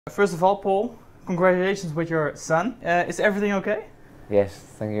First of all, Paul, congratulations with your son. Is everything okay? Yes,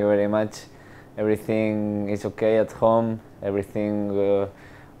 thank you very much. Everything is okay at home. Everything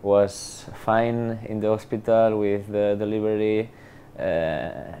was fine in the hospital with the delivery.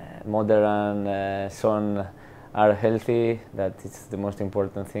 Mother and son are healthy. That is the most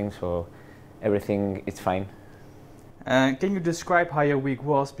important thing. So everything is fine. Can you describe how your week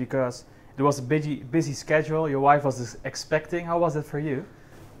was? Because it was a busy schedule. Your wife was expecting. How was it for you?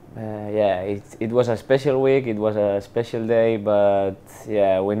 Yeah, it was a special week, it was a special day, but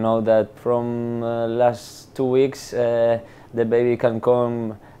yeah, we know that from last 2 weeks the baby can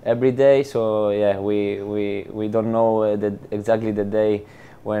come every day, so yeah, we don't know exactly the day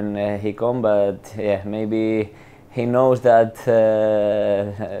when he come, but yeah, maybe he knows that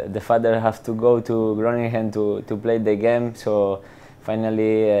the father has to go to Groningen to play the game, so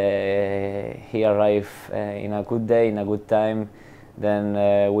finally he arrived in a good day, in a good time. Then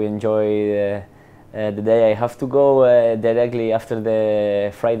we enjoy the day. I have to go directly after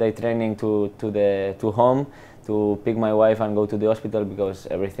the Friday training to home to pick my wife and go to the hospital because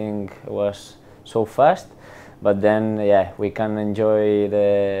everything was so fast. But then yeah, we can enjoy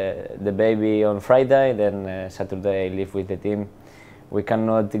the baby on Friday. Then Saturday I live with the team. We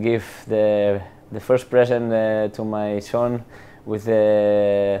cannot give the first present to my son with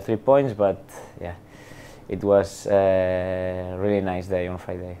the 3 points, but yeah. It was a really nice day on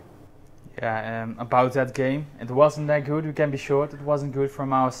Friday. Yeah, about that game, it wasn't that good. We can be short. It wasn't good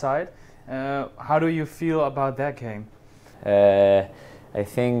from our side. How do you feel about that game? I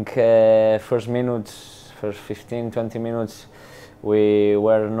think first 15, 20 minutes, we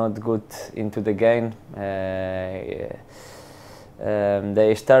were not good into the game.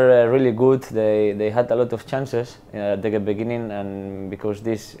 They started really good. They had a lot of chances at the beginning, and because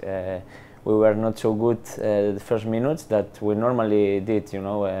this. We were not so good the first minutes that we normally did, you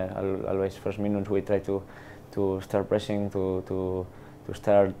know. Always first minutes we try to start pressing, to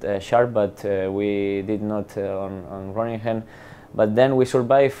start sharp, but we did not on Groningen. But then we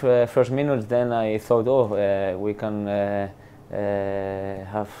survived first minutes. Then I thought, we can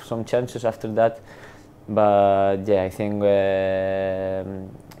have some chances after that. But yeah, I think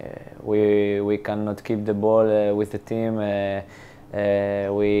we cannot keep the ball with the team.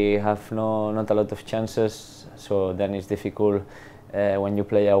 We have not a lot of chances, so then it's difficult when you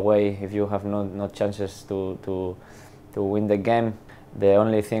play away if you have not chances to win the game. The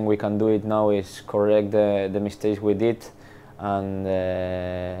only thing we can do it now is correct the mistakes we did and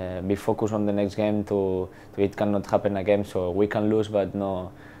be focused on the next game. It cannot happen again, so we can lose, but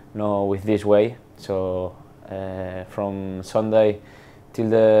no with this way. So from Sunday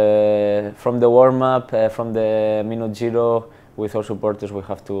till from the warm up, from the minute 0. With our supporters, we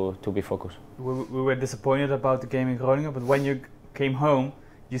have to be focused. We were disappointed about the game in Groningen, but when you came home,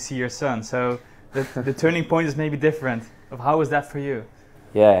 you see your son. So the turning point is maybe different. How was that for you?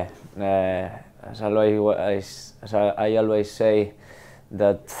 Yeah, as I always say,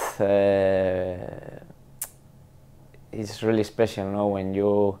 that it's really special, no? When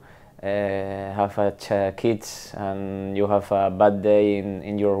you have kids and you have a bad day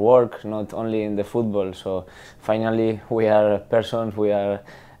in your work, not only in the football. So finally we are persons, we are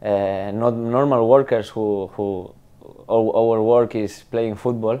not normal workers who our work is playing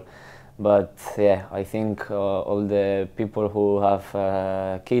football. But yeah, I think all the people who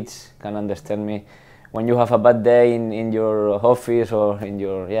have kids can understand me. When you have a bad day in your office or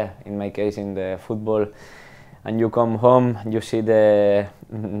in my case in the football, and you come home, you see the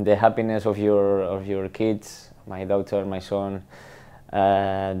happiness of your kids, my daughter, my son.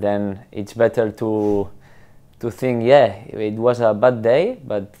 Then it's better to think, yeah, it was a bad day,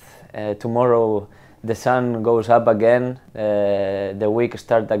 but tomorrow the sun goes up again, the week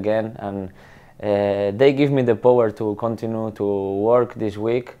starts again, and they give me the power to continue to work this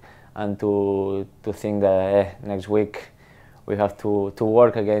week and to think that next week we have to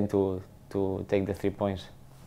work again to take the 3 points.